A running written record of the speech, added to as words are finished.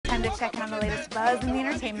checking on the latest buzz in the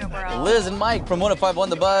entertainment world. Liz and Mike from 105.1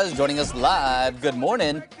 The Buzz joining us live. Good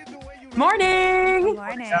morning. Morning! Good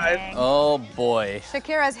morning. Oh, boy.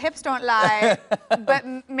 Shakira's hips don't lie, but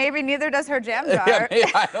maybe neither does her jam jar. Yeah,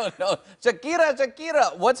 I don't know.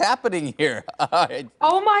 Shakira, what's happening here?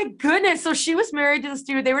 Oh my goodness. So she was married to this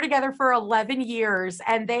dude. They were together for 11 years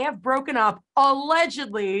and they have broken up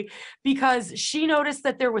allegedly because she noticed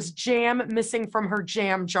that there was jam missing from her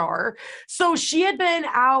jam jar. So she had been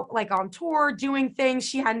out like on tour doing things.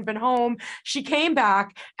 She hadn't been home. She came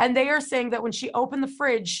back and they are saying that when she opened the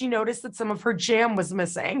fridge, she noticed that some of her jam was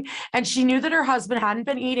missing and she knew that her husband hadn't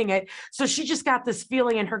been eating it. So she just got this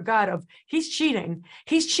feeling in her gut of he's cheating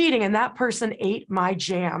and that person ate my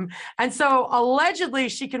jam. And so allegedly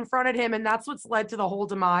she confronted him and that's what's led to the whole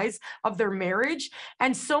demise of their marriage.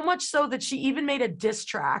 And so much so that she even made a diss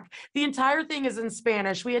track. The entire thing is in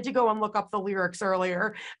Spanish. We had to go and look up the lyrics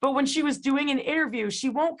earlier, but when she was doing an interview, she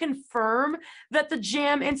won't confirm that the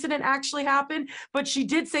jam incident actually happened, but she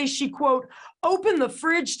did say she, quote, opened the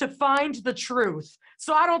fridge to find the truth.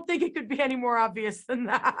 So I don't think it could be any more obvious than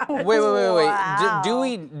that. Wait. Wow.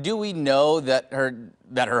 Do we know that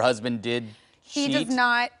her husband did cheat? He does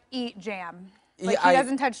not eat jam. Like, Yeah, he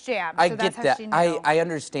doesn't touch jam. I so get that's how that. she knew. I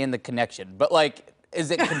understand the connection, but like, is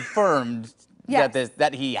it confirmed Yes.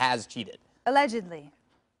 that he has cheated? Allegedly.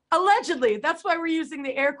 Allegedly, that's why we're using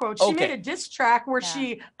the air quotes. She Okay. made a diss track where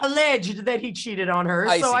she alleged that he cheated on her.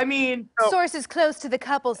 I So see. I mean, Sources close to the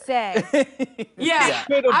couple say. yeah,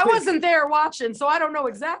 I wasn't there watching, so I don't know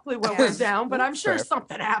exactly what went down, but I'm sure Fair.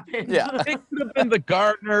 something happened. Yeah. It could have been the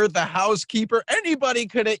gardener, the housekeeper. Anybody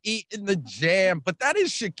could have eaten the jam, but that is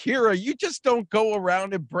Shakira. You just don't go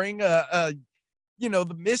around and bring the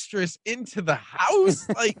mistress into the house.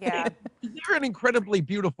 Like, Yeah. they're an incredibly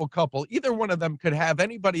beautiful couple. Either one of them could have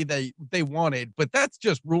anybody they wanted, but that's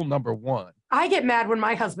just rule number one. I get mad when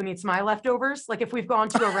my husband eats my leftovers. Like if we've gone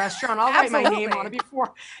to a restaurant, I'll write my name on it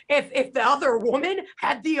before. If the other woman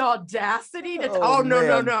had the audacity to, Oh,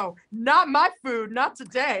 man. no, not my food, not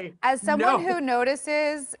today. As someone No. who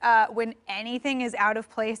notices when anything is out of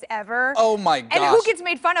place ever, Oh my gosh. and who gets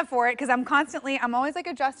made fun of for it, because I'm always like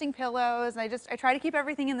adjusting pillows, and I try to keep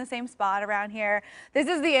everything in the same spot around here. This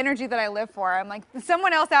is the energy that I live for. I'm like,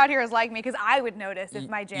 someone else out here is like me, because I would notice if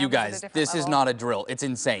my jam You was at a guys, different this is level. not a drill. It's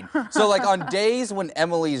insane. So like on days when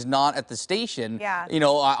Emily's not at the station, Yeah.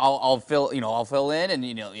 I'll fill in, and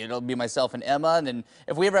it'll be myself and Emma. And then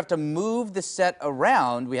if we ever have to move the set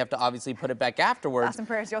around, we have to obviously put it back afterwards. Thoughts and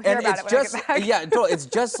prayers, you'll hear And about it's it when I just, get back. yeah, totally. It's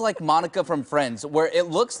just like Monica from Friends, where it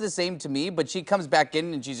looks the same to me, but she comes back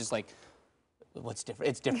in and she's just like, what's different?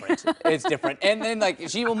 It's different. It's different. And then like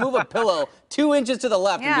she will move a pillow 2 inches to the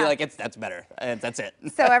left and be Yeah. like, that's better. And that's it.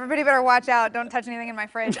 So everybody better watch out. Don't touch anything in my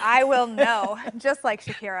fridge. I will know, just like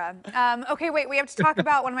Shakira. Okay, wait, we have to talk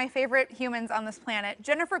about one of my favorite humans on this planet.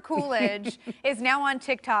 Jennifer Coolidge is now on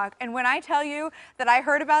TikTok. And when I tell you that I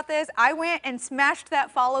heard about this, I went and smashed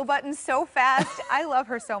that follow button so fast. I love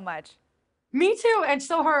her so much. Me too. And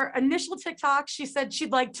so her initial TikTok, she said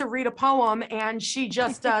she'd like to read a poem and she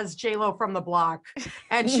just does J-Lo from the block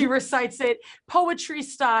and she recites it poetry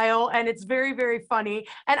style and it's very, very funny.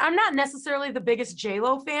 And I'm not necessarily the biggest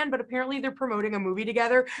J-Lo fan, but apparently they're promoting a movie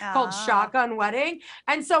together called Shotgun Wedding.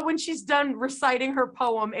 And so when she's done reciting her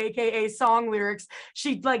poem, AKA song lyrics,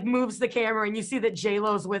 she like moves the camera and you see that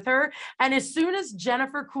J-Lo's with her. And as soon as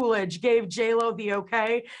Jennifer Coolidge gave J-Lo the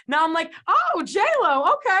okay, now I'm like, oh,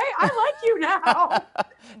 J-Lo, okay, I like you now.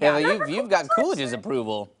 Yeah, but you've got Coolidge's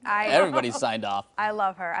approval. Everybody's signed off. I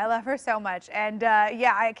love her. I love her so much. And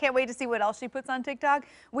yeah, I can't wait to see what else she puts on TikTok.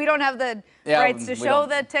 We don't have the rights to show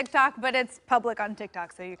the TikTok, but it's public on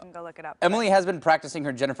TikTok, so you can go look it up. Emily has been practicing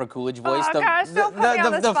her Jennifer Coolidge voice. Oh, gosh, don't put me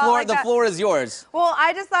on the spot like that. floor is yours. Well,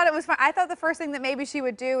 I just thought it was fun. I thought the first thing that maybe she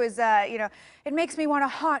would do is, it makes me want a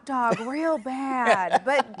hot dog real bad.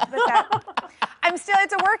 But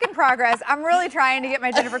it's a work in progress. I'm really trying to get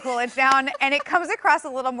my Jennifer Coolidge down, and it comes across a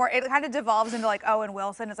little more, it kind of devolves into like Owen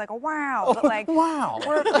Wilson. It's like, a wow. But like, Wow.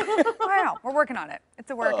 We're working on it. It's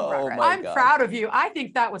a work in progress. my I'm God. proud of you. I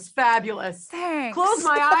think that was fabulous. Thanks. Close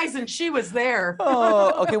my eyes and she was there.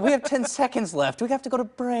 Oh, okay, we have 10 seconds left. We have to go to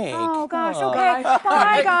break. Oh gosh, Oh. okay. Bye,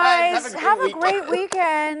 Bye, guys. guys. Have a great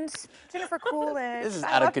weekend. Jennifer Coolidge. This is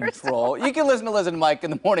I out of love her so control. You can listen to Liz and Mike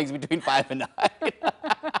in the mornings between 5 and 9. We'll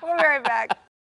be right back.